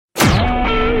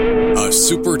a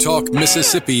Super Talk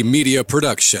Mississippi media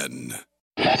production.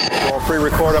 I'll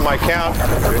pre-record on my count.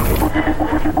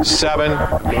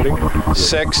 7,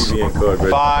 6,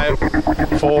 5,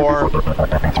 4,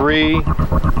 3,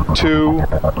 2.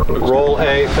 Roll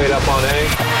A, fade up on A.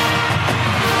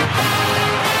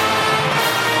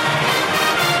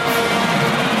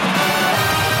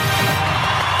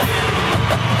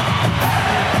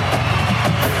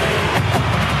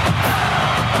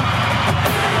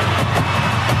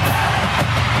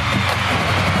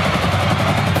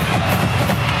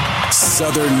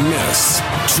 Southern Miss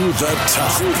to the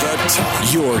top. To the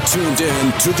top. You're tuned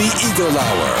in to the Eagle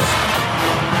Hour.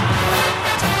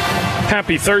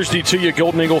 Happy Thursday to you,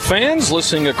 Golden Eagle fans,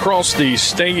 listening across the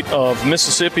state of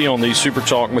Mississippi on the Super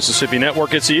Talk Mississippi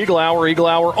Network. It's the Eagle Hour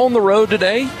on the road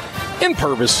today in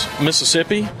Purvis,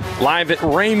 Mississippi, live at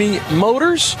Ramey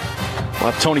Motors.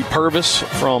 We'll have Tony Purvis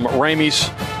from Ramey's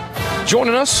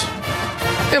joining us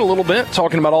in a little bit,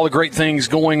 talking about all the great things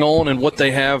going on and what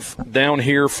they have down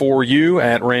here for you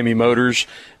at Ramey Motors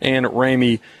and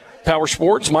Ramey Power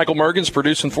Sports. Michael Mergens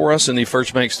producing for us in the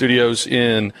First Bank Studios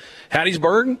in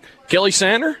Hattiesburg. Kelly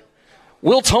Sander,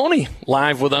 Will Tony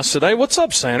live with us today. What's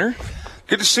up, Sander?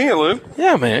 Good to see you, Lou.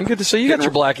 Yeah, man. Good to see you. You got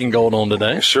your black and gold on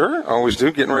today. Sure. Always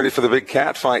do. Getting ready for the big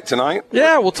cat fight tonight.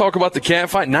 Yeah, we'll talk about the cat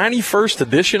fight. 91st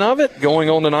edition of it going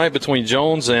on tonight between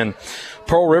Jones and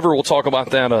Pearl River. We'll talk about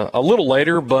that a little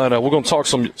later, but we're going to talk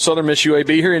some Southern Miss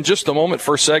UAB here in just a moment.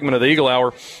 First segment of the Eagle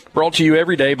Hour brought to you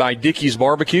every day by Dickey's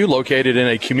Barbecue, located in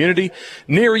a community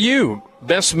near you.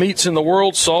 Best meats in the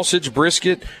world, sausage,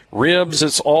 brisket, ribs.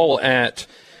 It's all at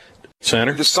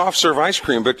Center. The soft serve ice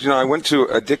cream, but I went to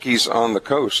a Dickey's on the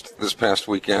coast this past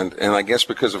weekend, and I guess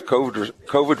because of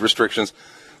COVID restrictions,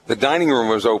 the dining room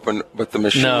was open, but the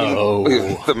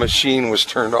machine was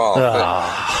turned off.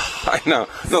 I know.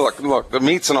 No, look, the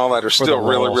meats and all that are still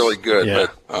really, really good. Yeah.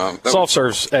 But soft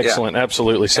serve's excellent,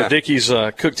 absolutely. So Dickey's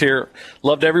cooked here,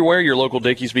 loved everywhere. Your local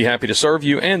Dickey's be happy to serve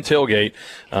you and tailgate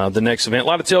the next event. A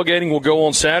lot of tailgating will go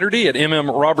on Saturday at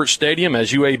M.M. Roberts Stadium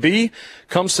as UAB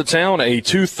comes to town. A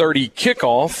 2:30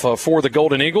 kickoff for the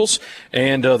Golden Eagles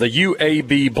and the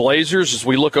UAB Blazers. As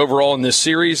we look overall in this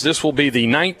series, this will be the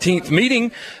 19th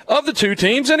meeting of the two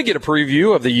teams, and to get a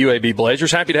preview of the UAB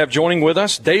Blazers, happy to have joining with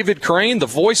us David Crane, the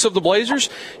voice of the Blazers,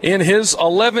 in his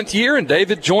 11th year. And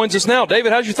David joins us now.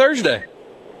 David, how's your Thursday?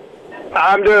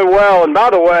 I'm doing well. And by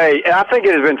the way, I think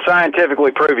it has been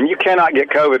scientifically proven you cannot get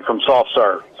COVID from soft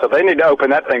serve. So they need to open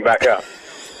that thing back up.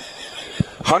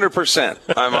 100%.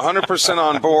 I'm 100%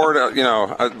 on board,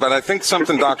 but I think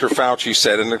something Dr. Fauci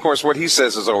said, and of course what he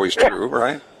says is always true,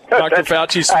 right? Dr.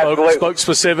 Fauci spoke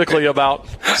specifically about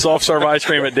soft serve ice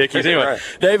cream at Dickey's. Anyway, right.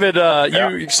 David,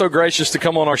 you're so gracious to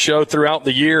come on our show throughout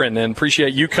the year, and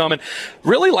appreciate you coming.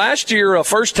 Really, last year,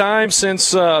 first time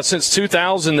since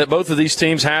 2000 that both of these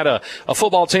teams had a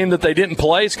football team that they didn't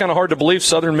play. It's kind of hard to believe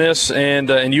Southern Miss and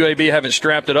UAB haven't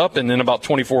strapped it up in about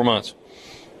 24 months.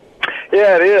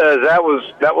 Yeah, it is. That was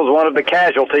one of the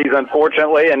casualties,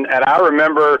 unfortunately, and I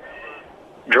remember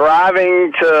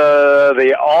driving to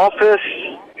the office,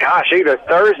 either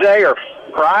Thursday or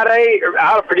Friday.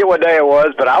 I forget what day it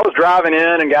was, but I was driving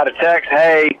in and got a text,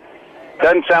 hey,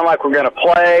 doesn't sound like we're going to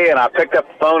play, and I picked up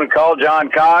the phone and called John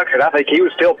Cox, and I think he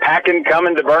was still packing,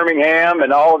 coming to Birmingham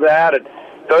and all of that. And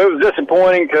so it was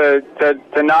disappointing to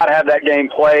not have that game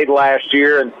played last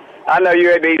year, and I know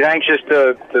UAB is anxious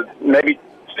to maybe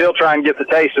still try and get the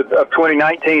taste of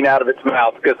 2019 out of its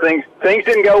mouth, because things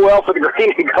didn't go well for the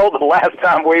green and gold the last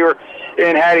time we were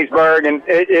in Hattiesburg, and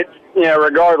it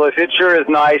regardless, it sure is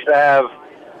nice to have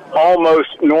almost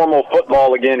normal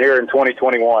football again here in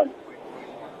 2021.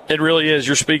 It really is.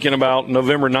 You're speaking about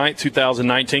November 9th,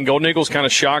 2019. Golden Eagles kind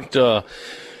of shocked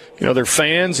their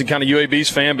fans and kind of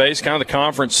UAB's fan base, kind of the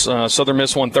conference. Southern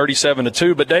Miss won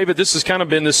 37-2. But, David, this has kind of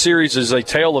been, this series is a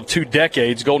tale of 2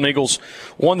 decades. Golden Eagles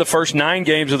won the first 9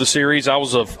 games of the series. I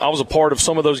was a part of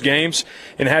some of those games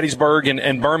in Hattiesburg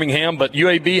and Birmingham. But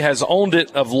UAB has owned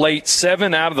it of late,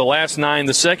 7 out of the last 9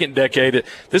 the second decade.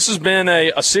 This has been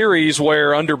a series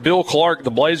where under Bill Clark,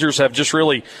 the Blazers have just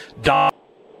really dominated.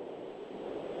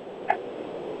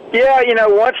 Yeah,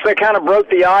 once they kind of broke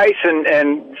the ice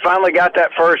and finally got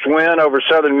that first win over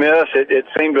Southern Miss, it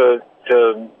seemed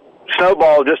to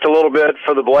snowball just a little bit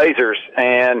for the Blazers.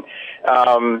 And,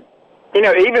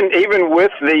 even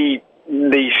with the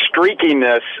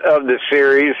streakiness of the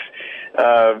series,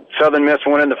 Southern Miss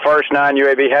winning the first 9,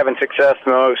 UAB having success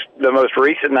the most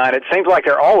recent 9, it seems like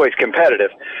they're always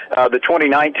competitive. The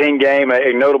 2019 game,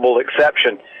 a notable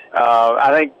exception. I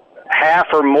think half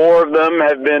or more of them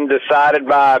have been decided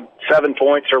by 7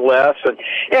 points or less. And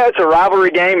yeah, it's a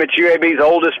rivalry game. It's UAB's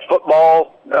oldest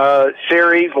football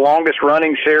series, longest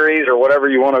running series, or however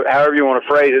you want to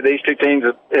phrase it. These two teams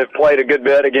have played a good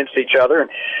bit against each other, and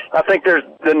I think there's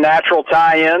the natural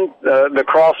tie-in, the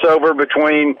crossover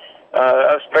between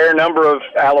a fair number of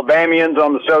Alabamians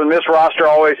on the Southern Miss roster,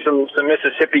 always some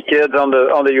Mississippi kids on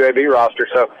the UAB roster.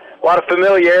 So a lot of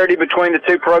familiarity between the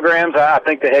two programs. I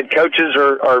think the head coaches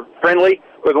are friendly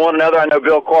with one another. I know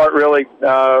Bill Clark really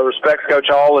respects Coach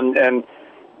Hall and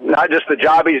not just the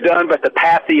job he's done, but the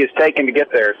path he has taken to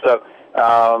get there. So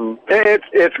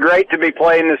it's great to be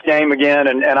playing this game again,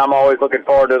 and I'm always looking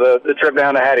forward to the trip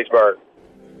down to Hattiesburg.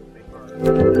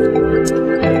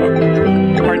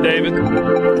 All right, David.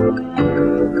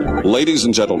 Ladies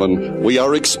and gentlemen, we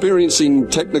are experiencing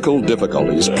technical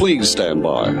difficulties. Please stand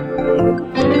by.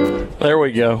 There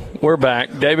we go. We're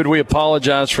back. David, we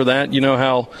apologize for that. You know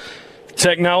how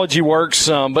technology works.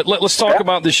 But let's talk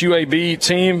about this UAB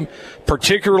team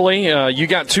particularly. You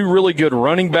got two really good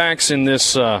running backs in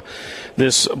this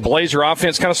Blazer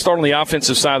offense. Kind of start on the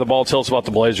offensive side of the ball. Tell us about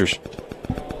the Blazers.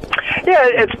 Yeah,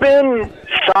 it's been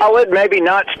solid, maybe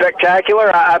not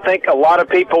spectacular. I think a lot of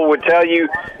people would tell you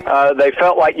they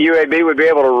felt like UAB would be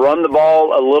able to run the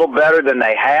ball a little better than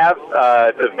they have.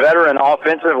 It's a veteran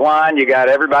offensive line. You got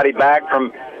everybody back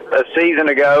from a season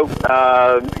ago.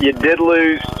 You did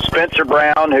lose Spencer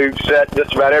Brown, who set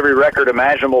just about every record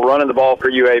imaginable running the ball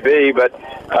for UAB, but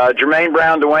Jermaine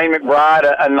Brown, Dwayne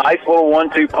McBride, a nice little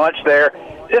 1-2 punch there.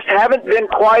 Just haven't been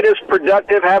quite as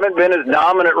productive, haven't been as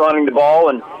dominant running the ball,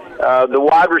 and the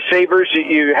wide receivers,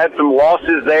 you had some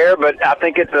losses there, but I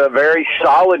think it's a very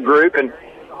solid group. And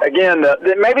again,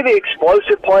 maybe the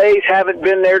explosive plays haven't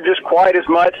been there just quite as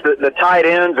much. The tight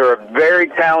ends are a very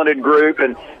talented group,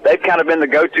 and they've kind of been the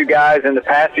go-to guys in the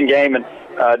passing game. And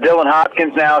Dylan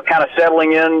Hopkins now kind of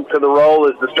settling into the role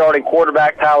as the starting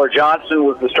quarterback. Tyler Johnson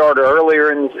was the starter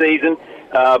earlier in the season.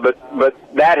 But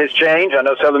that has changed. I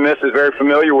know Southern Miss is very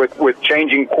familiar with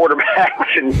changing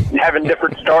quarterbacks and having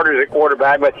different starters at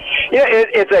quarterback. But yeah,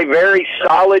 it's a very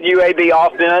solid UAB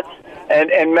offense,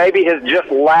 and maybe has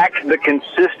just lacked the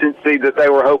consistency that they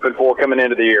were hoping for coming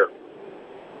into the year.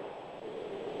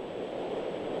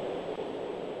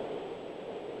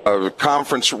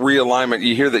 Conference realignment.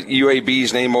 You hear that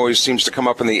UAB's name always seems to come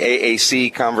up in the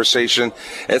AAC conversation,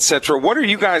 etc. What are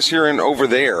you guys hearing over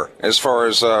there as far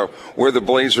as where the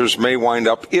Blazers may wind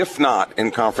up, if not in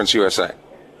Conference USA?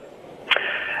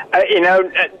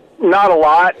 Not a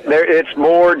lot. It's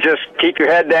more just keep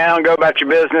your head down, go about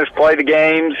your business, play the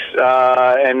games,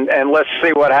 and let's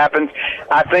see what happens.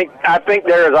 I think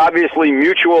there is obviously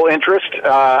mutual interest.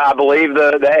 I believe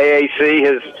the AAC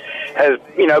has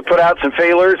put out some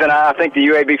feelers, and I think the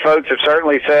UAB folks have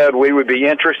certainly said we would be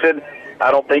interested. I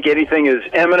don't think anything is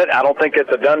imminent. I don't think it's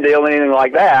a done deal, anything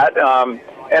like that.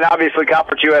 And obviously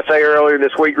Conference USA earlier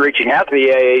this week reaching out to the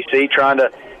AAC, trying to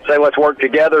say let's work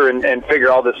together and figure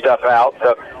all this stuff out.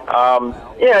 So,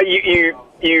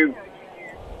 you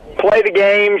play the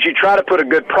games, you try to put a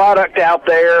good product out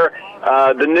there.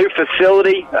 The new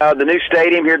facility, the new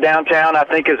stadium here downtown, I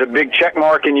think is a big check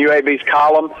mark in UAB's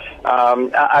column.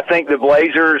 I think the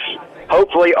Blazers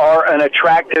hopefully are an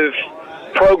attractive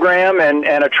program and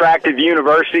an attractive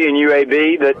university in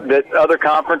UAB that other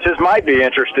conferences might be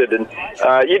interested in.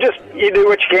 You do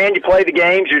what you can, you play the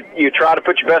games, you try to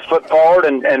put your best foot forward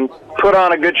and put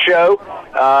on a good show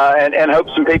and hope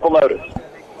some people notice.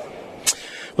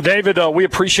 Well, David, we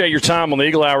appreciate your time on the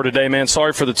Eagle Hour today, man.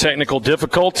 Sorry for the technical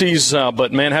difficulties,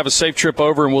 but, man, have a safe trip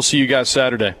over, and we'll see you guys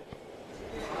Saturday.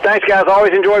 Thanks, guys.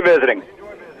 Always enjoy visiting.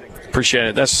 Appreciate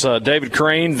it. That's David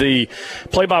Crane, the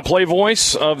play-by-play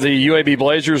voice of the UAB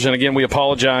Blazers. And, again, we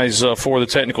apologize for the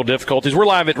technical difficulties. We're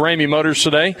live at Ramey Motors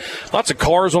today. Lots of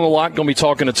cars on the lot. Going to be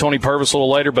talking to Tony Purvis a little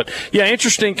later. But, yeah,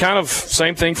 interesting kind of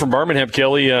same thing from Birmingham,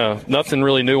 Kelly. Nothing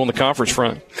really new on the conference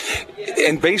front.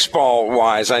 And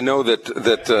baseball-wise, I know that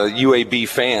UAB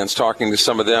fans, talking to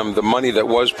some of them, the money that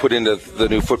was put into the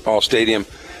new football stadium,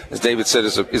 as David said,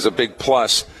 is a big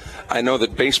plus. I know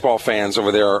that baseball fans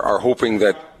over there are hoping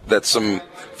that some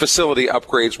facility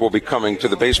upgrades will be coming to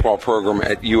the baseball program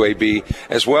at UAB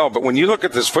as well. But when you look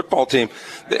at this football team,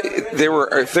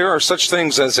 if there are such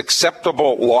things as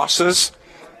acceptable losses,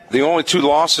 the only two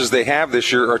losses they have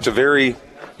this year are to very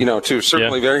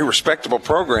respectable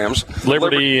programs.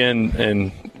 Liberty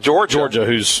and Georgia,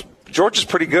 Georgia's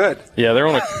pretty good. Yeah, they're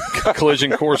on a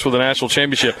collision course with a national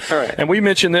championship. Right. And we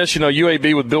mentioned this,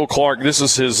 UAB with Bill Clark. This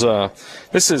is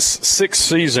his sixth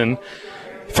season.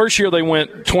 First year they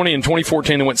went in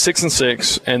 2014. They went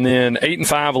 6-6, and then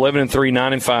 8-5, 11-3,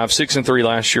 9-5, 6-3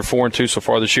 last year, 4-2 so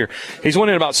far this year. He's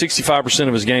winning about 65%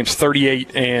 of his games,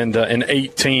 38 and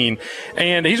 18.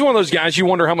 And he's one of those guys you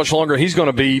wonder how much longer he's going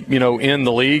to be, in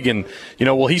the league, and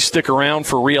will he stick around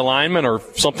for realignment or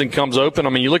if something comes open? I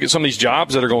mean, you look at some of these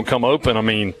jobs that are going to come open. I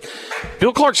mean,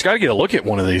 Bill Clark's got to get a look at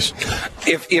one of these.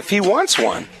 If he wants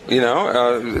one,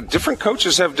 different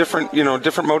coaches have different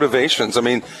motivations. I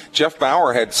mean, Jeff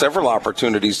Bauer had several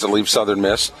opportunities to leave Southern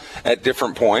Miss at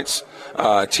different points.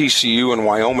 TCU and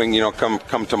Wyoming,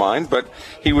 come to mind. But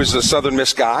he was a Southern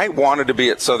Miss guy, wanted to be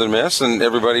at Southern Miss, and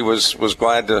everybody was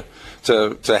glad to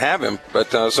have him.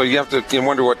 But so you have to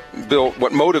wonder what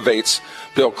motivates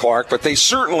Bill Clark. But they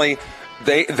certainly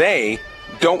they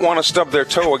don't want to stub their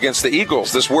toe against the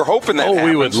Eagles. We're hoping that happens.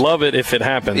 We would love it if it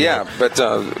happened. Yeah, but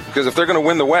because if they're going to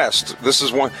win the West, this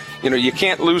is one. You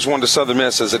can't lose one to Southern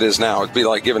Miss as it is now. It'd be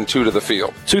like giving 2 to the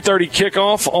field. 2:30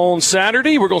 kickoff on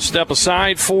Saturday. We're going to step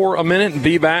aside for a minute and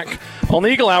be back on the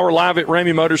Eagle Hour live at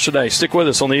Ramey Motors today. Stick with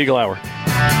us on the Eagle Hour.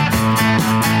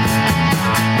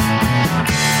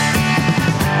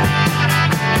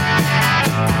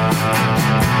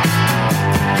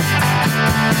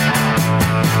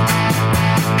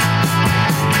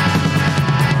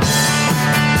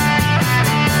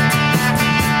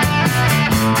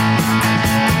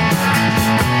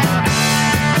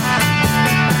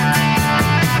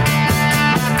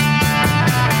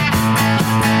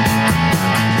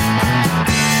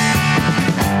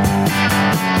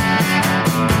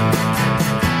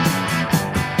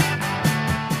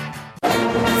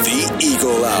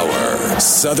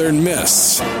 Southern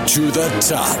Miss to the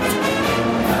top.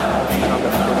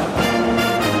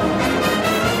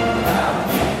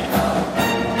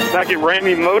 Back at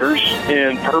Ramey Motors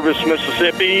in Purvis,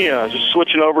 Mississippi. Just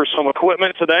switching over some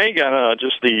equipment today. Got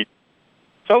just the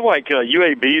sounds like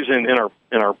UABs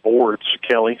in our boards.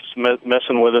 Kelly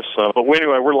messing with us. But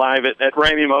anyway, we're live at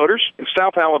Ramey Motors. If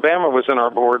South Alabama was in our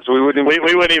boards, we wouldn't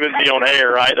even be on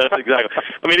air, right? That's exactly.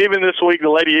 I mean, even this week, the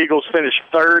Lady Eagles finished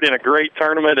third in a great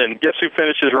tournament, and guess who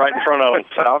finishes right in front of them?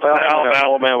 South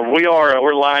Alabama.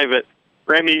 We're live at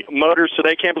Ramey Motors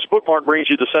today. Campus Bookmark brings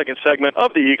you the second segment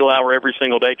of the Eagle Hour every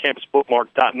single day.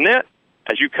 CampusBookmark.net.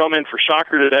 As you come in for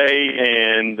soccer today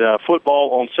and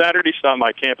football on Saturday, stop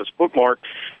by Campus Bookmark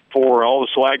for all the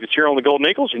swag to cheer on the Golden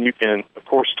Eagles, and you can, of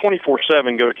course,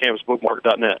 24/7 go to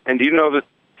CampusBookmark.net. And do you know that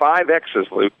 5X's,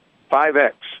 Luke?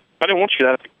 5X. I didn't want you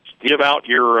to give out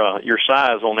your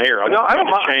size on air. I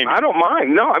don't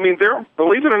mind. No, I mean,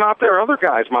 believe it or not, there are other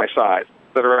guys my size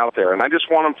that are out there, and I just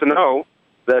want them to know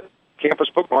that Campus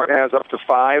Bookmark has up to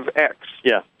 5X.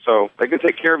 Yeah. So they can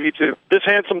take care of you, too. This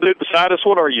handsome dude beside us,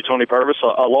 what are you, Tony Purvis?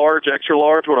 A large, extra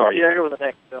large? What are you? Yeah, go with the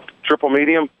next. Triple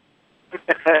medium?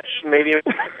 Medium.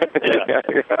 Yeah.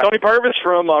 Tony Purvis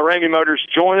from Ramey Motors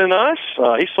joining us.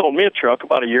 He sold me a truck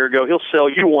about a year ago. He'll sell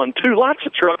you one, too. Lots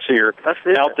of trucks here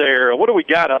out there. What do we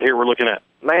got out here we're looking at?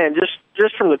 Man,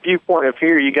 just from the viewpoint of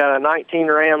here, you got a 19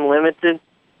 Ram Limited,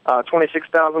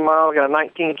 26,000 miles. Got a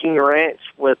 19 King Ranch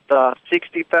with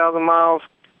 60,000 miles.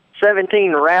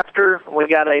 17 Raptor. We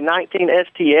got a 19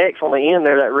 STX on the end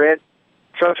there. That red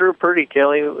truck's real pretty,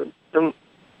 Kelly.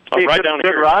 Right down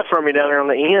good here. ride from me down there on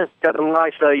the end. Got them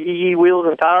nice Yee wheels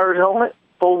and tires on it.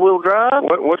 4-wheel drive.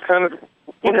 What kind of?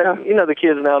 You know the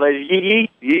kids nowadays.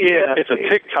 Yee. Yeah, it's a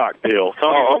TikTok deal.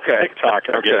 Okay. TikTok.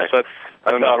 Okay. That's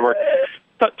how it works.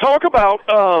 Talk about.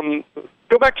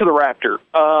 Go back to the Raptor.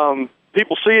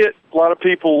 People see it. A lot of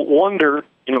people wonder.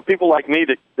 People like me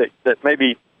that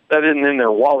maybe that isn't in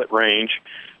their wallet range.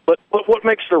 But what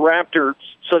makes the Raptor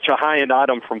such a high-end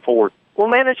item from Ford? Well,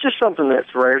 man, it's just something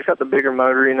that's rare. It's got the bigger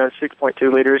motor,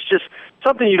 6.2 liter. It's just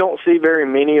something you don't see very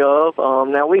many of.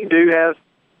 Now, we do have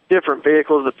different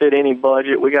vehicles that fit any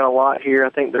budget. We got a lot here. I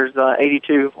think there's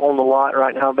 82 on the lot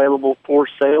right now available for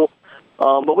sale.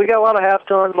 But we got a lot of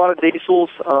half-tons, a lot of diesels.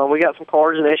 We got some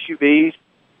cars and SUVs.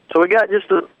 So we got just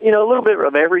a little bit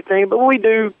of everything. But we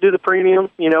do the premium.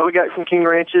 We got some King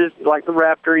Ranches like the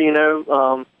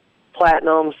Raptor,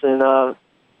 Platinums and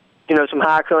some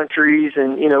High Countries,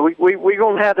 and we're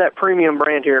going to have that premium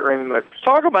brand here at Ramey Motors.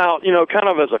 Talk about kind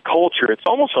of as a culture, it's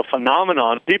almost a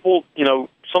phenomenon. People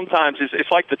sometimes it's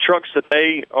like the trucks that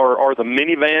they are the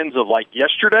minivans of like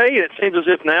yesterday. It seems as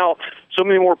if now so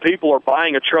many more people are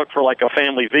buying a truck for like a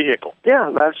family vehicle. Yeah,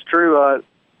 that's true.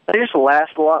 They just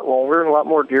last a lot longer and a lot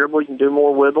more durable. You can do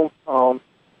more with them.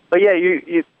 But yeah,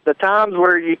 you the times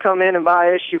where you come in and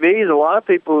buy SUVs, a lot of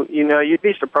people, you'd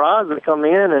be surprised to come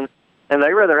in and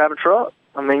they rather have a truck.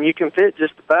 I mean, you can fit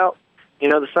just about,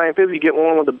 the same people. You get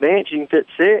one with a bench, you can fit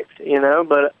 6,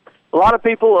 but a lot of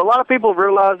people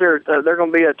realize they're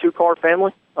going to be a 2-car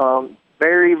family.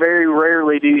 Very, very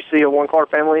rarely do you see a one-car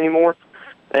family anymore.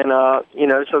 And,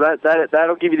 so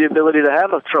that'll give you the ability to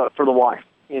have a truck for the wife,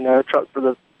 a truck for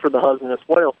the husband as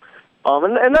well.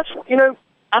 And that's,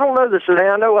 I don't know this today.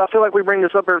 I feel like we bring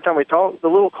this up every time we talk. The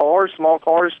little cars, small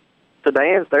cars,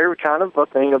 sedans, they're kind of a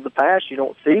thing of the past. You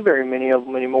don't see very many of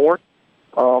them anymore.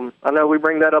 I know we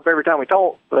bring that up every time we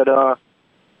talk, but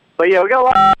yeah, we got a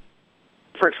lot of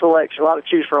different selection, a lot to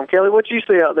choose from. Kelly, what you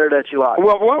see out there that you like?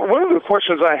 Well, one of the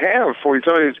questions I have for you,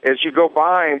 Tony, is as you go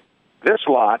by this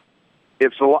lot,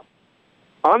 it's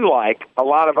unlike a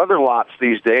lot of other lots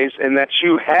these days in that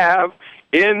you have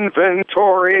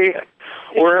inventory,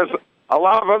 whereas a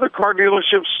lot of other car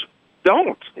dealerships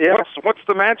don't. Yeah. What's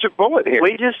the magic bullet here?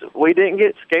 We didn't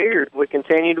get scared. We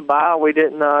continued to buy.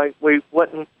 We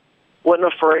wasn't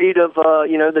afraid of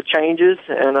the changes,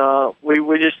 and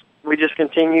we just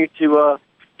continued to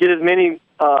get as many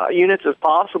units as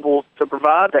possible to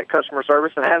provide that customer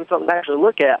service and having something to actually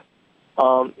look at. A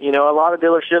lot of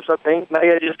dealerships, I think,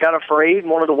 maybe just got afraid,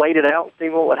 wanted to wait it out and see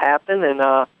what would happen.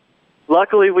 And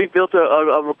luckily, we built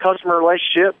a customer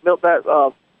relationship, built that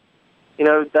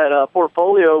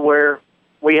portfolio where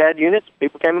we had units,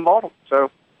 people came and bought them. So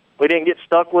we didn't get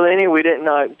stuck with any. We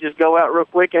didn't just go out real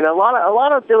quick. And a lot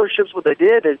of dealerships, what they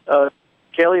did is,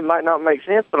 Kelly, might not make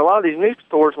sense, but a lot of these new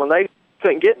stores, when they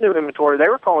couldn't get new inventory, they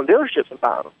were calling dealerships and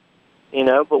buying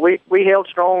them. But we held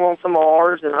strong on some of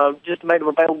ours and just made them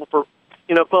available for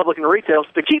public and retail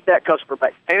to keep that customer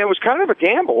base. And it was kind of a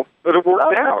gamble, but it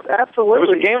worked out. Absolutely. It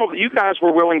was a gamble that you guys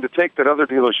were willing to take that other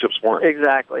dealerships weren't.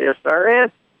 Exactly, yes, sir.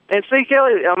 And see,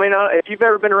 Kelly, if you've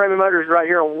ever been to Raymond Motors right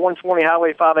here on 120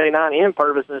 Highway 589 in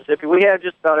Purvis, Mississippi, we have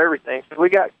just about everything. So we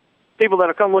got people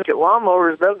that'll come look at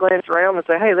lawnmowers, they'll glance around and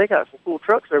say, hey, they got some cool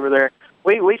trucks over there.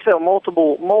 We sell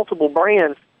multiple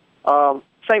brands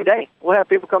same day. We'll have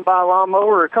people come buy a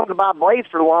lawnmower or come to buy blades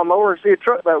for the lawnmower and see a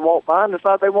truck that walk by and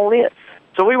decide they want it.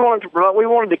 So we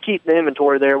wanted to keep the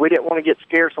inventory there. We didn't want to get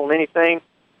scarce on anything,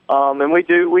 and we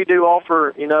do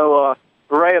offer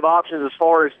array of options as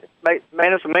far as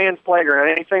it's a man's playground.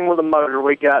 Anything with a motor,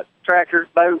 we got tractors,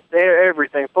 boats,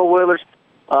 everything, four wheelers.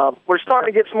 We're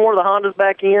starting to get some more of the Hondas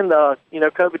back in.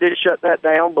 COVID did shut that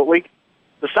down, but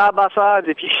the side by sides,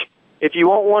 if you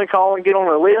want one, call and get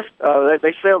on a list.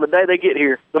 They sell the day they get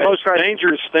here. The most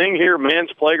dangerous thing here,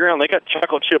 man's playground, they got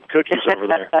chocolate chip cookies over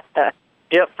there.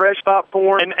 Yep, fresh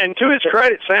popcorn. And to his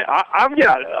credit, I've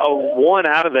got one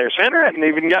out of there. Sandra hadn't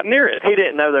even got near it. He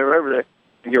didn't know they were over there.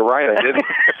 You're right, I didn't.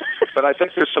 But I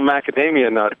think there's some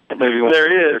macadamia nut. Maybe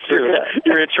there is.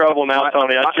 You're in trouble now,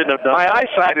 Tony. I shouldn't have done my that.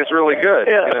 eyesight is really good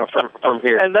from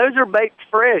here. And those are baked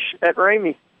fresh at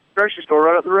Ramey's grocery store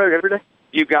right up the road every day.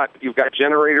 You've got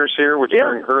generators here, which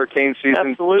during hurricane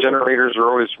season, absolutely. Generators are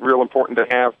always real important to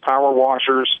have. Power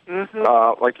washers,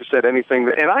 like you said, anything.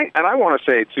 And I want to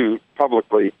say too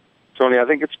publicly, Tony, I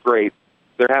think it's great.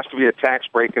 There has to be a tax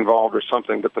break involved or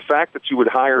something. But the fact that you would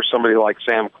hire somebody like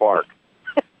Sam Clark,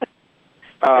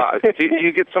 do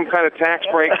you get some kind of tax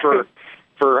break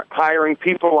for hiring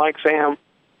people like Sam?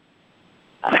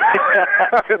 I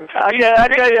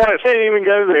can't even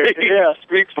go there. Yeah,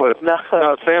 speechless. No,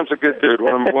 Sam's a good dude.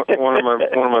 One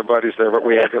of my buddies there, but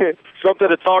we had him. Something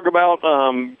to talk about,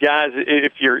 guys.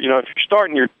 If you're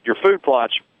starting your food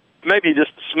plots, maybe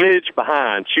just a smidge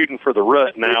behind, shooting for the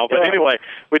rut now. But anyway,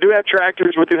 we do have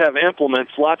tractors, we do have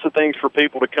implements, lots of things for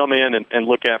people to come in and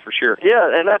look at for sure.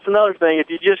 Yeah, and that's another thing. If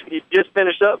you just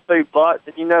finished up food plots,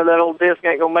 and that old disc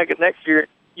ain't gonna make it next year.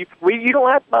 You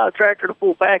don't have to buy a tractor to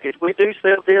full package. We do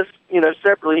sell this,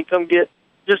 separately. You come get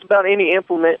just about any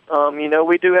implement.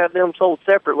 We do have them sold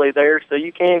separately there, so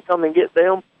you can come and get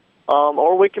them.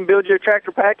 Or we can build you a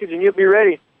tractor package and you'll be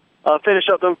ready. Finish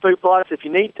up them food plots if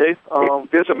you need to.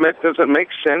 Does it make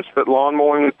sense that lawn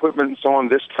mowing equipment and so on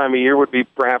this time of year would be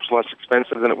perhaps less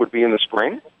expensive than it would be in the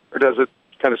spring? Or does it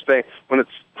kind of stay, when it's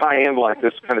high-end like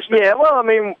this, kind of stay? Yeah, well,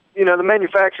 the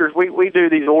manufacturers, we do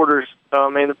these orders.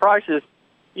 The prices,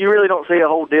 you really don't see a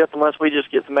whole dip unless we just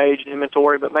get some aged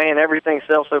inventory. But, man, everything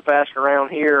sells so fast around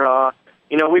here.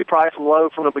 We price them low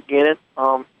from the beginning.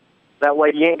 That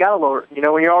way you ain't got to lower it.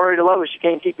 When you're already the lowest, you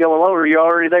can't keep going lower. You're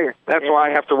already there. That's why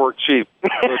I have to work cheap.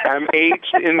 I'm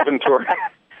aged inventory.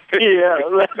 Yeah,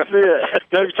 that's it.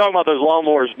 You're talking about those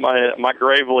lawnmowers, my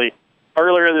Gravely.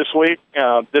 Earlier this week,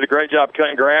 did a great job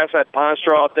cutting grass. I had pine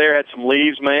straw out there, had some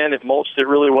leaves, man. It mulched it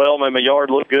really well, made my yard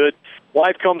look good.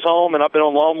 Wife comes home, and I've been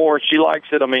on lawnmower, and she likes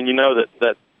it.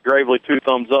 That Gravely 2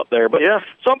 thumbs up there. But yeah,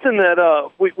 something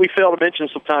that we fail to mention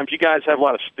sometimes, you guys have a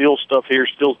lot of steel stuff here.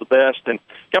 Steel's the best. And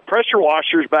got pressure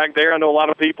washers back there. I know a lot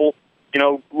of people,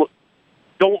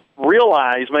 don't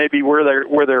realize maybe where their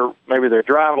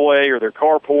driveway or their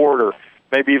carport or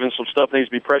maybe even some stuff needs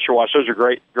to be pressure washed. Those are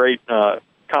great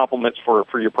compliments for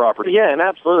your property. Yeah, and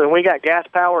absolutely. And we got gas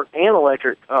powered and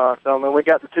electric. So I mean, we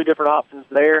got the two different options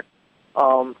there.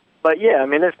 But yeah, I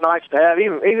mean, it's nice to have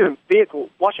even vehicle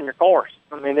washing your cars.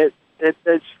 I mean,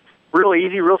 it's real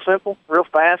easy, real simple, real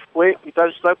fast, quick. You throw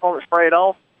the soap on it, spray it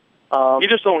off. You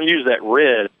just don't use that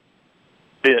red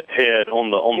bit head on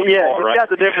the car, right? It's got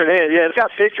the different head. Yeah, it's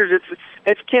got pictures.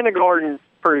 It's kindergarten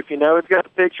proof. It's got the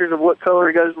pictures of what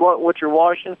color goes what you're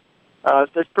washing.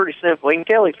 It's pretty simple. Even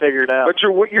Kelly figured it out. But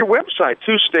your website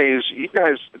too stays. You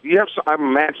guys, I'm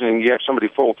imagining you have somebody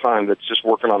full time that's just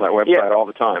working on that website all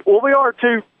the time. Well, we are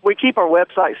too. We keep our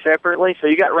website separately. So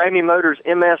you got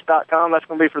RameyMotorsMS.com. That's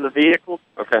going to be for the vehicles.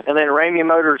 Okay. And then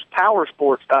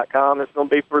RameyMotorsPowersports.com. It's going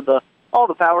to be for all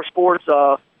the power sports.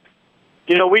 Our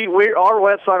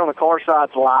website on the car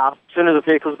side's live. As soon as the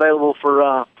vehicle's available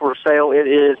for sale, it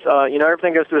is.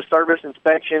 Everything goes through a service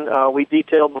inspection. We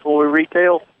detail before we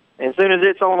retail. And as soon as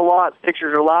it's on the lot,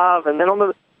 pictures are live. And then on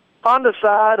the Honda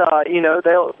side,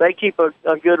 they keep a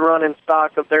good running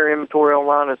stock of their inventory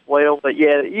online as well. But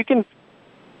yeah, you can.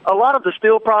 A lot of the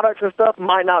steel products and stuff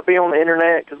might not be on the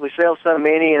internet because we sell so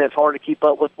many, and it's hard to keep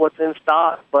up with what's in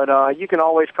stock. But you can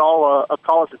always call us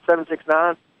at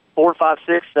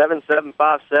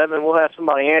 769-456-7757. We'll have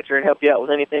somebody answer and help you out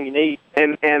with anything you need.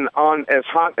 And on as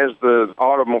hot as the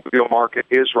automobile market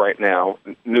is right now,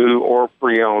 new or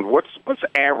pre-owned, what's the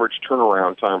average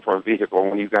turnaround time for a vehicle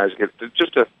when you guys get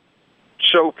just to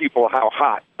show people how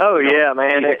hot? Oh yeah,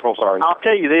 man. Vehicles are. I'll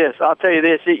tell you this.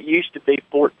 It used to be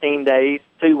 14 days,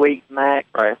 2 weeks max.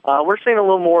 Right. We're seeing a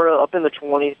little more up in the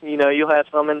 20s. You'll have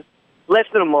some in less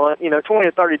than a month. 20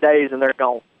 to 30 days, and they're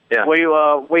gone. Yeah.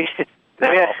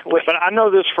 But I know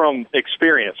this from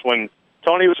experience. When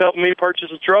Tony was helping me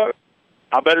purchase a truck,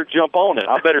 I better jump on it.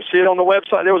 I better see it on the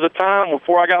website. There was a time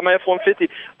before I got my F-150,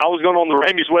 I was going on the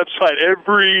Ramey's website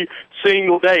every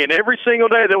single day, and every single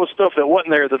day there was stuff that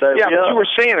wasn't there the day. Yeah, but you were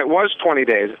saying it was 20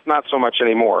 days. It's not so much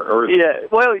anymore. It's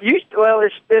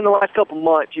in the last couple of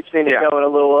months you've seen it going a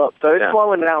little up, so it's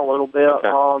slowing down a little bit.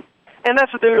 Okay. And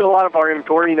that's due to a lot of our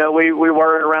inventory. We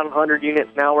were at around 100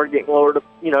 units. Now we're getting lower to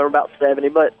about 70,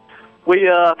 but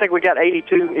I think we got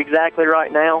 82 exactly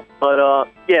right now. But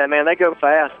yeah, man, they go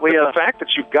fast. The fact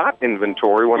that you've got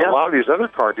inventory when a lot of these other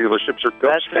car dealerships are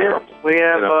ghost towns. We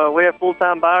have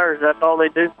full-time buyers. That's all they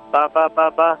do. Buy.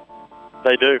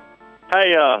 They do.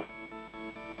 Hey,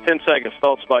 10 seconds.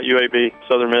 Thoughts about UAB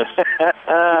Southern Miss?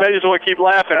 They just want to keep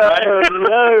laughing, right?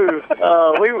 No.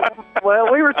 We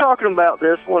were talking about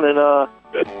this one, and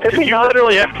you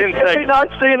literally have 10 seconds. It'd be nice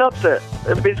to see an upset.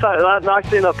 It'd be nice to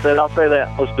see an upset. I'll say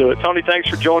that. Let's do it. Tony, thanks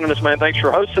for joining us, man. Thanks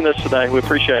for hosting us today. We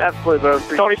appreciate it. Absolutely,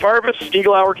 brother. Tony Purvis,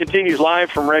 Eagle Hour continues live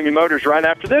from Ramey Motors right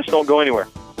after this. Don't go anywhere.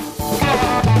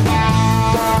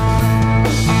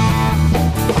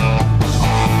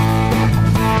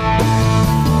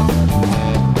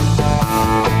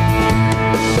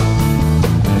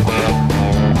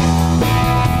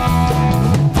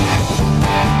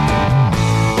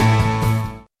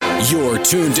 You're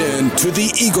tuned in to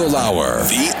the Eagle Hour.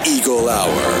 The Eagle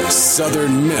Hour.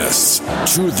 Southern Miss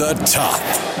to the top.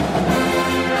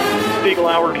 Eagle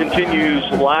Hour continues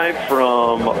live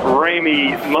from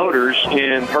Ramey Motors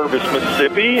in Purvis,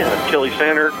 Mississippi. Kelly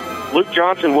Sander, Luke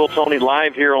Johnson, Will Tony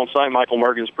live here on site. Michael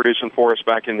Mergen's producing for us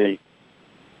back in the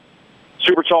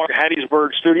Super Talk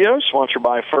Hattiesburg studios, sponsored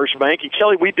by First Bank. And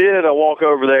Kelly, we did a walk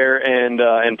over there and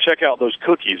check out those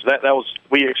cookies. That was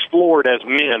we explored as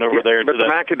men over there. But the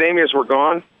macadamias were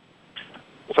gone.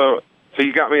 So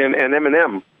you got me an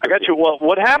M&M. I got you. Well,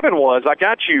 what happened was I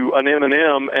got you an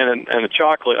M&M and a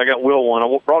chocolate. I got Will one. I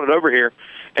brought it over here,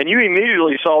 and you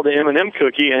immediately saw the M&M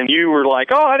cookie, and you were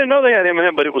like, "Oh, I didn't know they had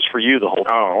M&M," but it was for you the whole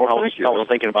time. Oh, I was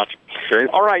thinking about you. Great.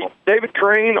 All right, David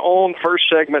Crane on first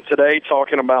segment today,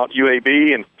 talking about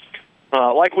UAB, and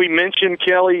like we mentioned,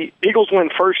 Kelly, Eagles win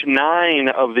first 9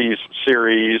 of these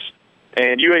series,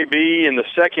 and UAB in the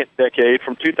second decade,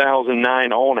 from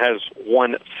 2009 on, has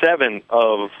won 7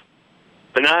 of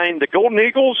the 9. The Golden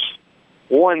Eagles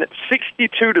won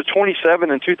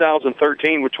 62-27 in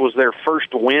 2013, which was their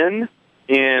first win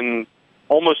in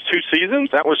almost 2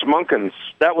 seasons. That was Munkin's.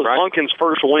 That was Munkin's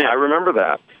first win. I remember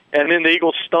that. And then the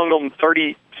Eagles stung them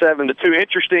 37-2.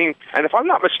 Interesting. And if I'm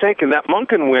not mistaken, that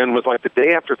Munkin win was like the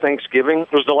day after Thanksgiving.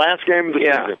 It was the last game of the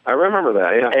season. I remember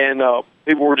that, yeah. And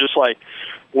people were just like,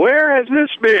 where has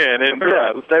this been? And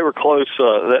they were close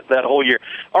that whole year.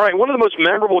 All right, one of the most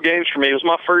memorable games for me was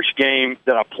my first game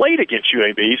that I played against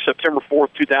UAB, September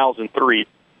 4th, 2003.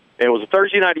 It was a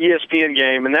Thursday night ESPN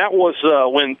game, and that was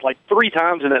when, like, 3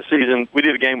 times in that season, we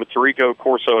did a game with Tirico,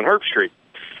 Corso, and Herbstreit.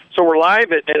 So we're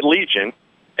live at Legion,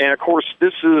 And, of course,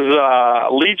 this is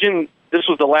Legion. This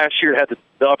was the last year it had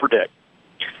the upper deck.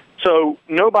 So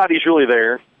nobody's really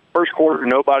there. First quarter,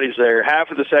 nobody's there.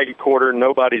 Half of the second quarter,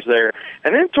 nobody's there.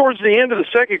 And then towards the end of the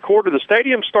second quarter, the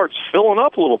stadium starts filling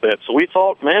up a little bit. So we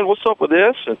thought, man, what's up with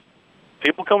this? And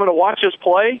people coming to watch us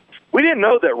play. We didn't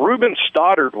know that Ruben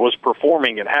Stoddard was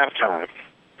performing at halftime.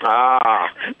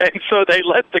 And so they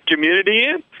let the community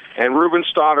in. And Ruben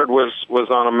Stoddard was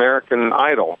on American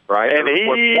Idol, right? And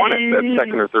he won it that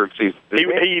second or third season.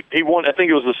 He won, I think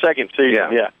it was the second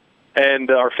season, yeah. And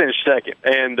or finished second.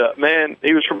 And, man,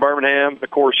 he was from Birmingham. Of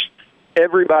course,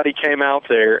 everybody came out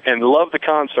there and loved the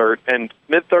concert. And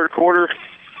mid-third quarter,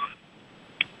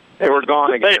 they were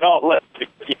gone again. They all left.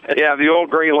 Yeah, the old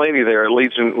gray lady there at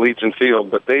Legion Field.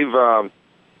 But they've,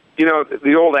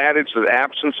 the old adage that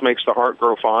absence makes the heart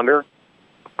grow fonder.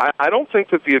 I don't think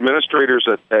that the administrators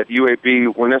at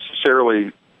UAB were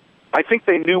necessarily, I think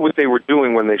they knew what they were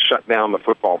doing when they shut down the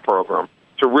football program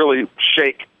to really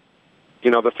shake,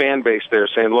 the fan base there,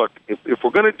 saying, look, if we're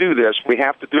going to do this, we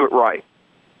have to do it right.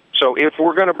 So if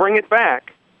we're going to bring it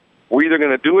back, we're either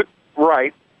going to do it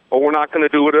right or we're not going to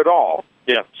do it at all.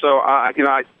 Yeah. So,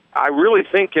 I really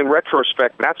think in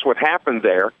retrospect that's what happened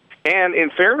there. And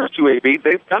in fairness to UAB,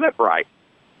 they've done it right.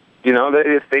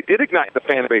 They did ignite the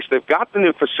fan base. They've got the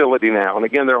new facility now. And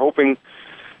again, they're hoping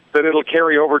that it'll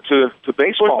carry over to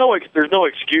baseball. Well, there's no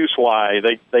excuse why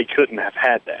they couldn't have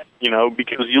had that,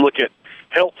 because you look at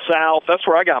Health South. That's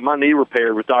where I got my knee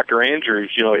repaired with Dr. Andrews.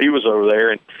 He was over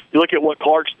there. And you look at what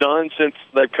Clark's done since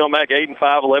they've come back 8-5,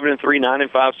 11-3,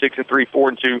 9-5, 6-3,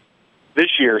 4-2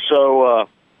 this year. So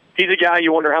he's a guy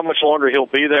you wonder how much longer he'll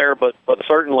be there. But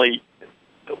certainly,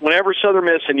 whenever Southern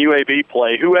Miss and UAB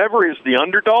play, whoever is the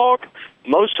underdog,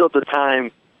 most of the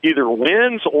time either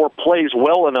wins or plays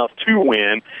well enough to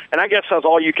win. And I guess that's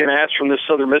all you can ask from this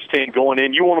Southern Miss team going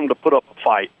in. You want them to put up a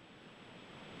fight.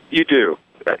 You do.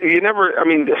 You never,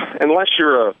 unless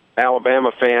you're a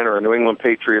Alabama fan or a New England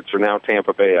Patriots or now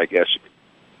Tampa Bay, I guess.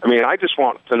 I just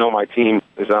want to know my team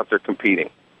is out there competing.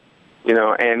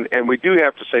 And we do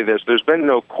have to say this. There's been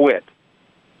no quit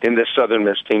in this Southern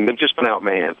Miss team. They've just been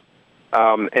outmanned.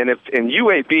 And if in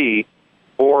UAB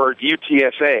or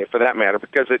UTSA, for that matter,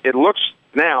 because it looks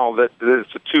now that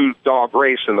it's a two-dog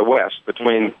race in the West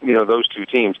between, those two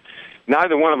teams.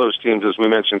 Neither one of those teams, as we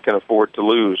mentioned, can afford to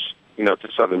lose, to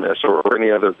Southern Miss or any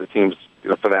other of the teams,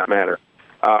 for that matter.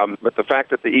 But the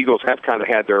fact that the Eagles have kind of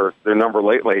had their number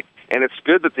lately, and it's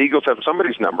good that the Eagles have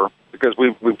somebody's number because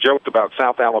we've joked about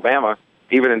South Alabama,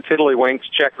 even in tiddlywinks,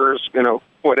 checkers,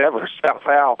 whatever, South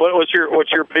Al. What's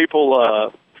your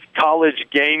people... college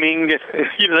gaming, they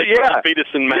beat us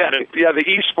in Madden. Yeah, the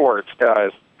esports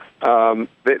guys,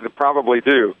 they probably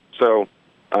do. So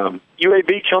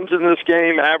UAB comes into this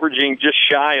game averaging just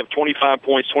shy of 25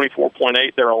 points,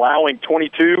 24.8. They're allowing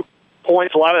 22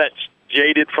 points. A lot of that's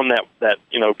jaded from that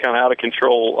kind of out of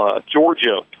control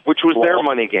Georgia, which was their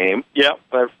money game. Yeah,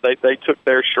 they took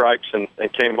their stripes and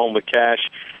came home with cash.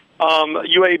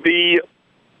 UAB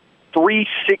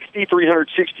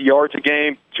 360 yards a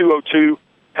game, 202.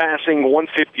 Passing,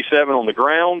 157 on the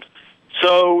ground.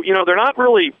 So, they're not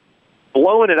really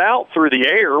blowing it out through the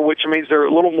air, which means they're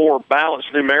a little more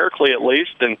balanced numerically at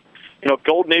least. And,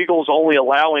 Golden Eagles only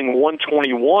allowing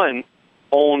 121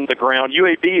 on the ground.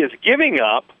 UAB is giving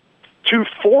up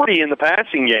 240 in the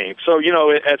passing game. So,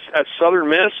 at Southern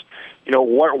Miss,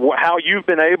 how you've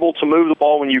been able to move the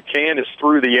ball when you can is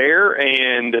through the air.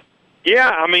 And,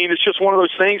 yeah, it's just one of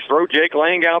those things. Throw Jake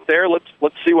Lang out there. Let's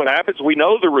see what happens. We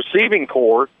know the receiving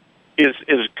core is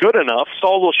good enough.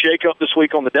 Saw a little shake-up this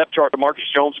week on the depth chart. DeMarcus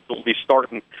Jones will be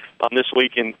starting this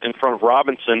week in front of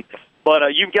Robinson.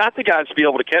 But you've got the guys to be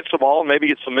able to catch the ball and maybe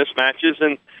get some mismatches.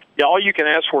 And all you can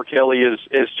ask for, Kelly,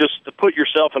 is just to put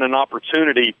yourself in an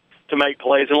opportunity to make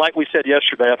plays. And like we said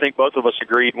yesterday, I think both of us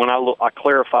agreed when I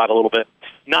clarified a little bit,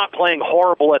 not playing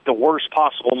horrible at the worst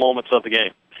possible moments of the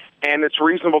game. And it's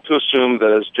reasonable to assume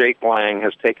that as Jake Lang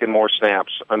has taken more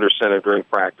snaps under center during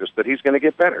practice, that he's going to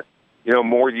get better.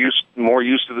 More used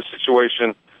to the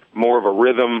situation, more of a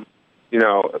rhythm.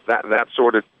 That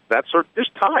sort of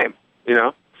just time.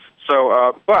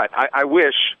 So, but I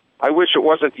wish it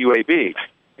wasn't UAB.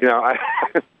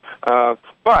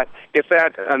 But if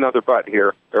that another but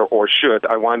here or should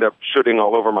I wind up shooting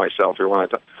all over myself here when I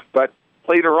talk. But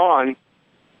later on,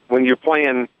 when you're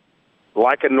playing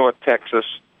like a North Texas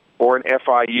or an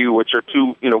FIU, which are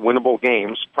two, winnable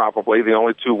games, probably the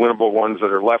only two winnable ones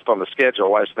that are left on the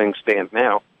schedule as things stand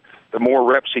now. The more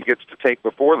reps he gets to take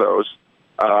before those,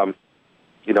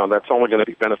 that's only going to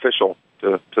be beneficial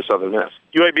to Southern Miss.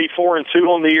 UAB 4-2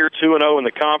 on the year, 2-0 in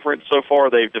the conference so far.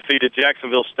 They've defeated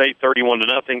Jacksonville State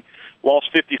 31-0, lost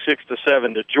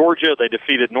 56-7 to Georgia. They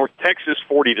defeated North Texas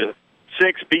 40-6,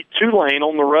 beat Tulane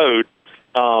on the road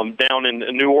down in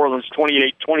New Orleans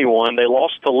 28-21. They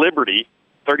lost to Liberty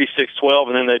 36-12,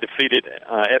 and then they defeated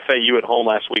FAU at home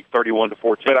last week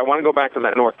 31-14. But I want to go back to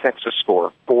that North Texas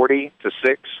score, 40-6.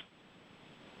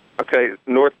 Okay,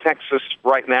 North Texas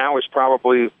right now is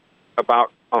probably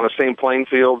about on the same playing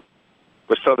field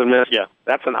with Southern Miss. Yeah.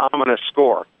 That's an ominous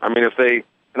score. I mean,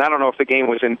 and I don't know if the game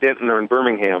was in Denton or in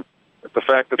Birmingham, but the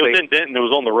fact that it was in Denton, it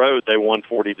was on the road, they won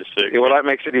 40-6. Yeah, well, that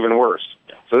makes it even worse.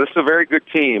 Yeah. So this is a very good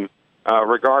team,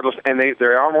 regardless, and they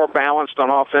are more balanced on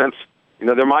offense. You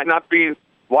know, there might not be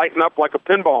lighting up like a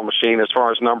pinball machine as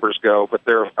far as numbers go, but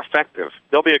they're effective.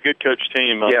 They'll be a good coach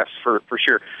team, yes, for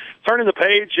sure. Turning the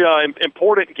page,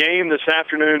 important game this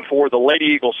afternoon for the Lady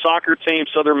Eagles soccer team.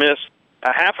 Southern Miss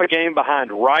a half a game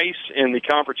behind Rice in the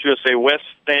Conference USA West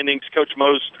standings. Coach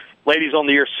Mo's ladies on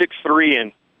the year 6-3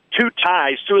 and 2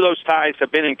 ties. 2 of those ties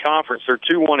have been in conference. They're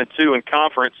 2-1-2 in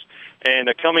conference, and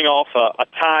coming off a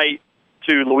tie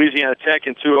to Louisiana Tech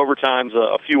in 2 overtimes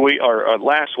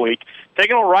last week.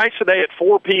 Taking on Rice today at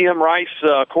 4 p.m. Rice,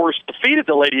 of course, defeated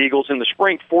the Lady Eagles in the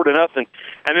spring 4-0, and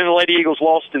then the Lady Eagles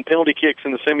lost in penalty kicks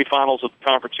in the semifinals of the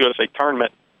Conference USA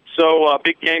tournament. So,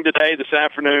 big game today, this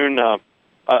afternoon,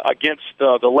 against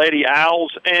the Lady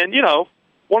Owls. And, you know,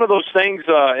 one of those things,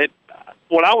 I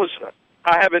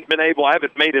haven't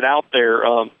made it out there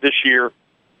this year,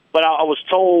 but I was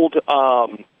told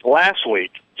last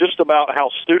week just about how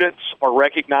students are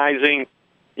recognizing,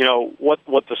 you know, what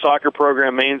the soccer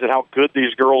program means and how good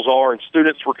these girls are, and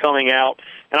students were coming out.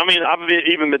 And, I mean, I've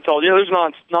even been told, you know,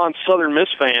 there's non-Southern Miss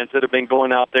fans that have been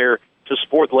going out there to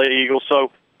support the Lady Eagles.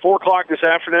 So 4 o'clock this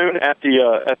afternoon at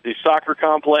the soccer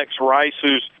complex, Rice,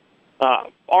 who's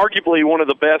arguably one of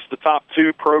the best, the top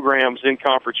 2 programs in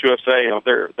Conference USA, you know,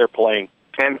 they're playing.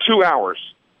 And 2 hours.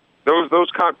 Those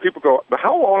people go, but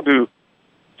how long do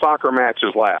soccer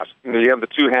matches last? You know, you have the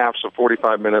 2 halves of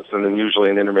 45 minutes and then usually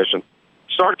an intermission.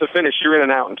 Start to finish, you're in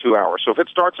and out in 2 hours. So if it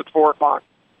starts at 4 o'clock,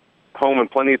 home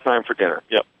and plenty of time for dinner.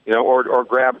 Yep. You know, or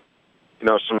grab, you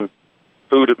know, some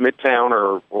food at Midtown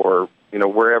or you know,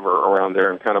 wherever around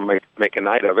there and kind of make a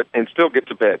night of it and still get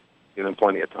to bed, you know,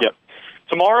 plenty of time. Yep.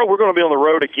 Tomorrow we're going to be on the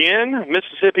road again,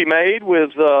 Mississippi Made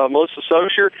with Melissa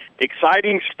Socher.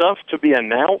 Exciting stuff to be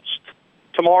announced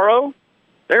tomorrow.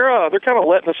 They're kind of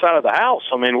letting us out of the house.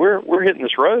 I mean, we're hitting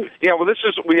this road. Yeah, well,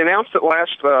 we announced it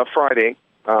last Friday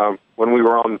when we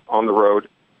were on the road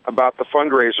about the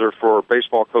fundraiser for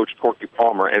baseball coach Corky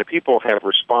Palmer, and people have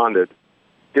responded.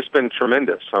 It's been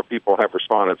tremendous how people have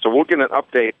responded. So we'll get an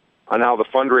update on how the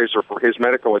fundraiser for his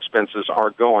medical expenses are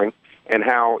going and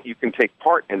how you can take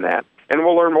part in that. And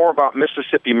we'll learn more about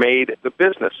Mississippi Made, the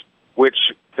business, which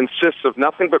consists of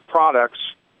nothing but products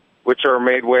which are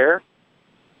made where?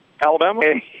 Alabama,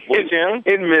 Louisiana,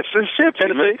 in Mississippi,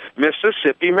 Tennessee.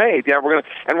 Mississippi Made. Yeah, we're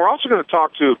also going to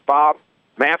talk to Bob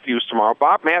Matthews tomorrow.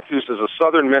 Bob Matthews is a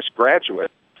Southern Miss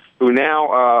graduate who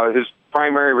now his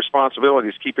primary responsibility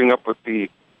is keeping up with the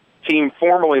team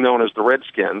formerly known as the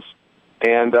Redskins.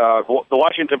 And the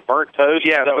Washington Burnt Toast?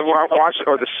 Yeah,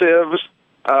 or the Sieves.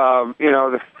 You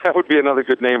know, that would be another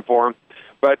good name for him.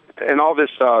 And all this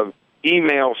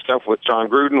email stuff with John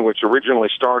Gruden, which originally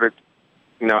started,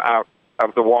 you know, out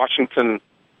of the Washington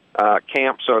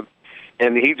camp.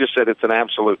 And he just said it's an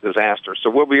absolute disaster. So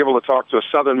we'll be able to talk to a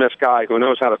Southern Miss guy who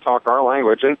knows how to talk our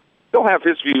language, and he'll have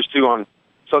his views, too, on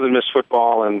Southern Miss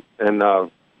football and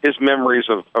his memories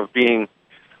of being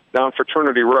down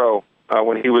Fraternity Row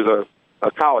when he was a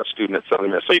college student at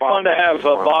Southern Miss. It'll be fun to have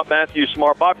Bob Matthews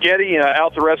tomorrow. Bob Getty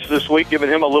out the rest of this week, giving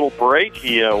him a little break.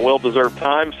 He well-deserved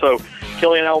time. So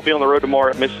Kelly and I will be on the road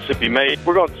tomorrow at Mississippi Made.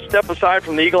 We're going to step aside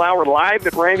from the Eagle Hour live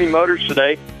at Ramey Motors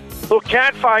today. A little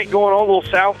cat fight going on a little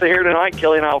south of here tonight.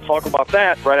 Kelly and I will talk about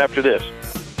that right after this.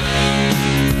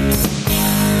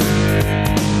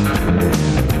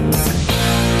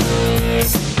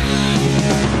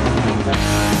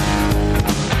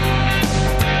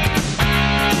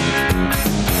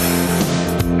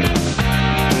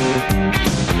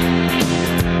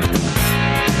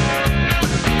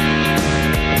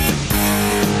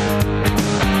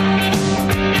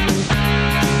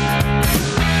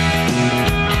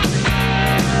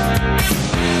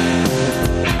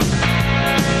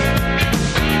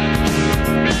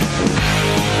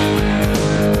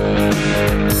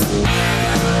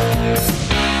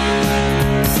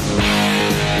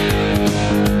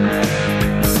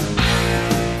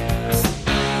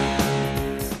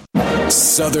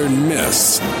 Southern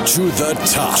Miss to the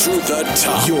top. To the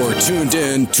top. You're tuned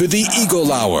in to the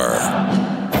Eagle Hour.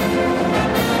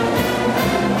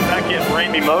 Back at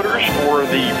Ramey Motors for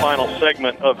the final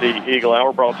segment of the Eagle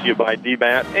Hour, brought to you by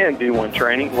DBAT and D1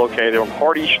 Training, located on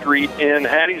Hardy Street in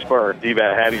Hattiesburg,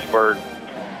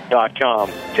 dbathattiesburg.com.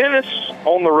 Tennis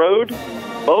on the road,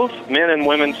 both men and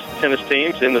women's tennis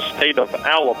teams in the state of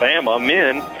Alabama.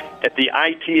 Men at the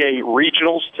ITA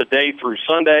Regionals today through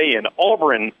Sunday in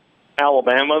Auburn,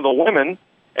 Alabama. The women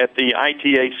at the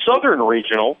ITA Southern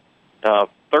Regional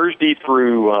Thursday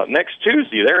through next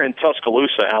Tuesday. They're in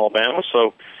Tuscaloosa, Alabama.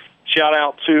 So shout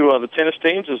out to the tennis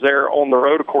teams as they're on the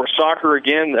road. Of course, soccer,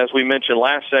 again, as we mentioned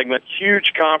last segment,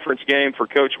 huge conference game for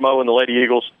Coach Mo and the Lady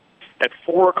Eagles at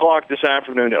 4 o'clock this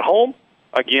afternoon at home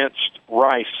against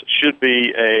Rice. Should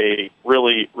be a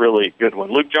really, really good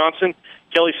one. Luke Johnson,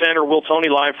 Kelly Sander, Will Tony,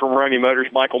 live from Ramey Motors.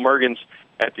 Michael Mergens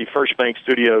at the First Bank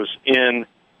Studios in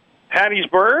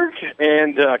Hattiesburg.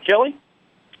 And, Kelly,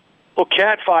 little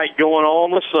cat fight going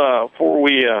on. Let's, before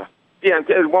we...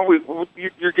 while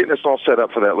you're getting us all set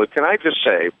up for that, Luke, can I just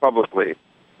say publicly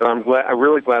that I'm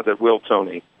really glad that Will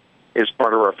Tony is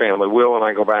part of our family. Will and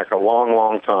I go back a long,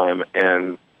 long time,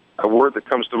 and a word that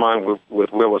comes to mind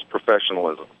with Will is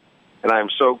professionalism. And I'm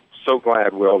so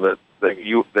glad, Will, that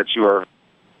you are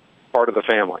part of the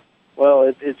family.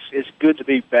 Well, it's good to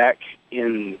be back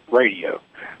in radio.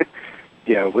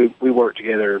 We worked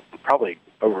together probably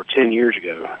over 10 years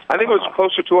ago. I think it was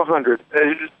closer to 100.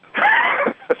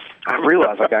 I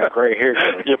realize I got gray hair.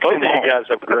 Yeah, both of you guys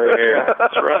have gray hair.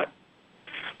 That's right.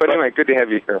 But anyway, good to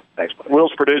have you here. Thanks, buddy.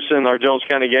 Will's producing our Jones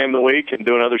County Game of the Week and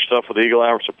doing other stuff with Eagle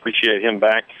Hour, so appreciate him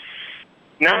back.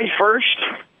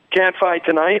 91st cat fight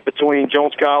tonight between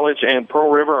Jones College and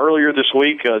Pearl River. Earlier this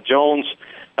week, Jones,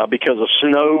 because of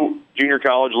snow, junior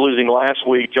college losing last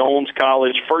week. Jones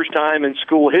College, first time in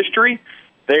school history.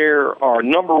 They are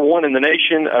number one in the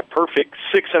nation, a perfect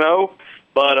 6-0.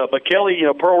 But Kelly,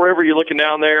 Pearl River, you're looking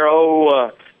down there.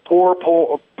 Poor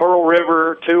Pearl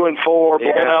River, 2-4,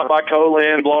 blown out by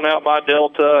Colin, blown out by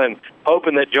Delta, and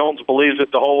hoping that Jones believes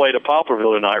it the whole way to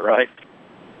Poplarville tonight, right?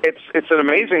 It's an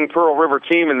amazing Pearl River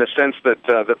team in the sense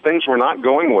that things were not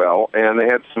going well, and they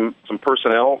had some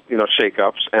personnel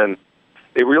shakeups, and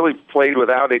they really played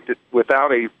without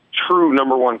a true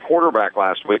number one quarterback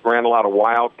last week. Ran a lot of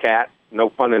wildcat, no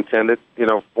pun intended,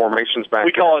 formations back.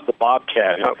 We call it the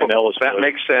Bobcat in Ellis. That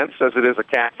makes sense, as it is a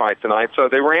cat fight tonight. So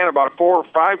they ran about 4 or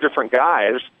 5 different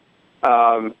guys,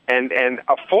 and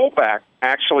a fullback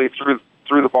actually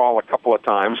threw the ball a couple of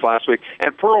times last week.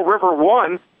 And Pearl River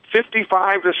won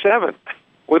 55-7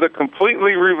 with a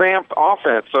completely revamped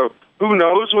offense. So who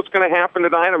knows what's going to happen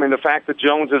tonight? I mean, the fact that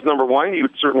Jones is number one, you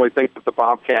would certainly think that the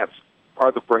Bobcats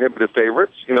are the prohibitive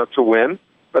favorites, to win.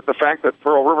 But the fact that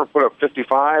Pearl River put up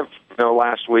 55,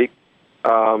 last week,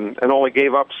 and only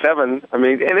gave up 7, I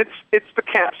mean, and it's the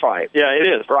cat fight. Yeah, it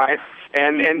is. Right?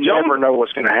 And you Jones, never know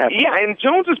what's going to happen. Yeah, and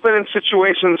Jones has been in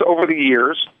situations over the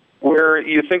years where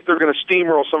you think they're going to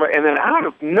steamroll somebody, and then out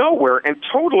of nowhere and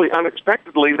totally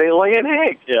unexpectedly, they lay an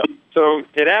egg. Yeah. So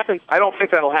it happens. I don't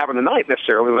think that'll happen tonight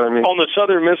necessarily. But I mean, on the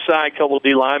Southern Miss side, a couple of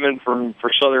D linemen for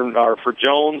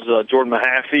Jones, Jordan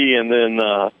Mahaffey, and then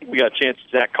we got a chance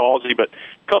to Zach Causey, but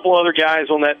a couple other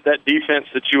guys on that defense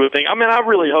that you would think. I mean, I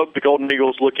really hope the Golden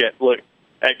Eagles look at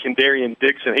Kendarian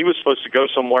Dixon. He was supposed to go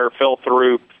somewhere, fell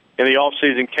through in the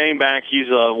offseason, came back. He's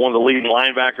one of the leading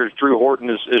linebackers. Drew Horton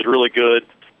is really good.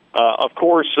 Of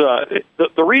course,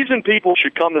 the reason people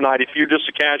should come tonight, if you're just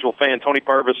a casual fan, Tony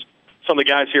Purvis, some of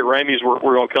the guys here at Ramey's, we're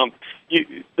going to come.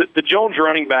 The Jones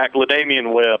running back,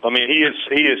 LaDamian Webb, I mean, he is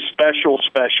special.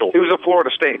 He was a Florida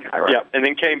State guy, right? Yeah, and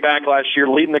then came back last year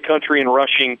leading the country in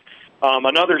rushing.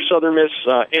 Another Southern Miss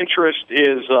interest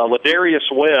is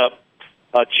Ladarius Webb,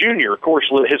 Jr. Of course,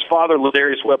 his father,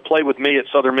 Ladarius Webb, played with me at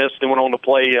Southern Miss, then went on to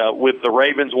play with the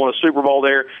Ravens, won a Super Bowl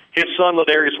there. His son,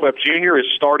 Ladarius Webb Jr.,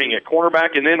 is starting at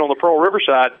cornerback. And then on the Pearl River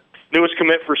side, newest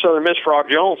commit for Southern Miss, Frog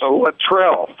Jones. Oh,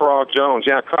 Latrell Frog Jones.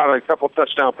 Yeah, caught a couple of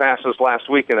touchdown passes last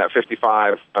week in that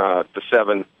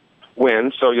 55-7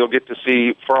 win. So you'll get to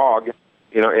see Frog,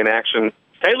 in action.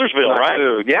 Taylorsville,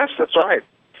 right? Yes, that's right.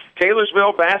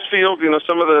 Taylorsville, Bassfield,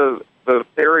 some of the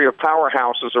area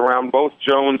powerhouses around both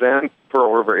Jones and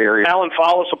Pearl River area. Alan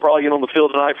Follis will probably get on the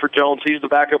field tonight for Jones. He's the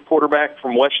backup quarterback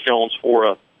from West Jones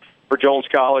for Jones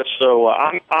College. So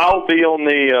I'll be on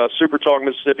the Super Talk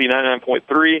Mississippi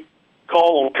 99.3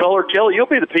 call on color. Kelly, you'll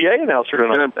be the PA announcer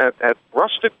tonight at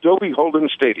Rustic Dobie Holden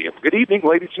Stadium. Good evening,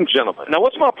 ladies and gentlemen. Now,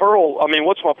 what's my Pearl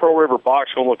River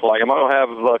box going to look like? Am I going to have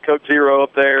Coke Zero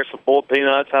up there, some boiled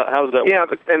peanuts? How does that work? Yeah,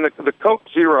 and the Coke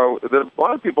Zero, a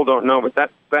lot of people don't know, but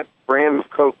that brand of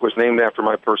Coke was named after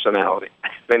my personality.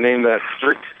 They named that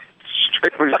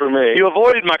strictly for me. You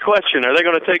avoided my question. Are they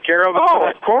going to take care of it? Oh,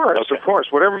 of course.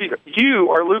 Whatever you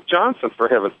are Luke Johnson, for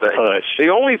heaven's sake. Hush. The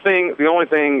only thing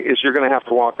is you're going to have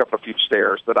to walk up a few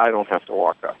stairs that I don't have to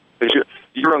walk up.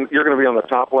 You're going to be on the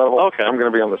top level. Okay. I'm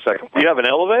going to be on the second level. You have an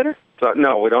elevator? So,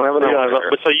 no, we don't have an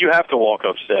elevator. So you have to walk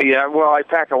up steps. Yeah, well, I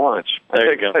pack a lunch.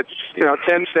 There you go.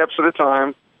 10 steps at a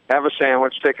time, have a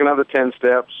sandwich, take another 10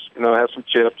 steps, have some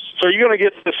chips. So are you going to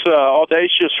get this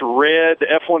audacious red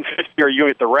F-150, or are you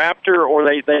going to get the Raptor, or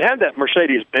they have that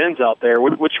Mercedes-Benz out there?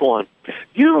 Which one?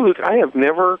 Luke, I have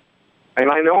never, and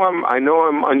I know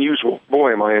I'm unusual.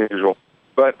 Boy, am I unusual.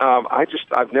 But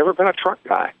I've never been a truck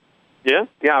guy. Yeah?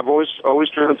 Yeah, I've always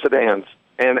driven sedans.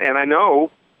 And I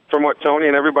know from what Tony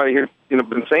and everybody here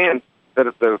been saying that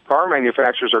the car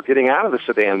manufacturers are getting out of the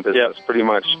sedan business pretty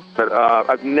much. But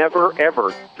I've never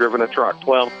ever driven a truck.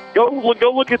 Well, go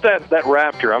look at that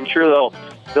Raptor. I'm sure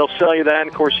they'll sell you that. And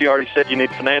of course, you already said you need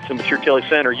financing, but you're Kelly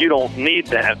Center. You don't need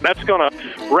that. That's going to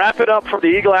wrap it up for the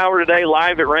Eagle Hour today.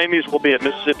 Live at Ramey's. We'll be at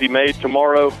Mississippi Made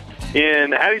tomorrow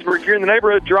in Hattiesburg. If you're in the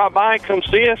neighborhood, drop by, come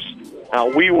see us.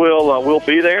 We'll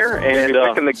be there, and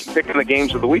picking the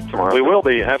games of the week tomorrow. We will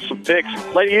be. Have some picks.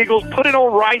 Lady Eagles, put it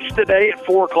on Rice today at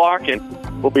 4:00, and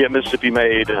we'll be at Mississippi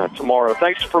Made tomorrow.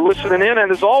 Thanks for listening in,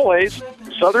 and as always,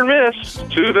 Southern Miss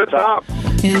to the top.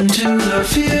 Into the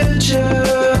future,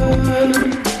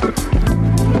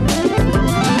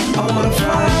 I want to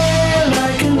fly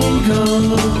like an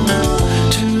eagle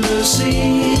to the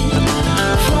sea.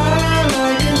 Fly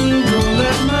like an eagle,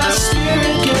 let my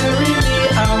spirit carry me.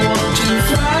 I want to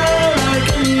fly like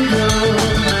an eagle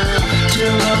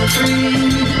till I'm free.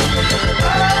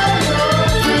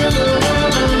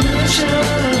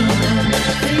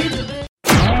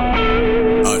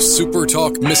 A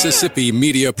SuperTalk Mississippi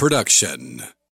media production.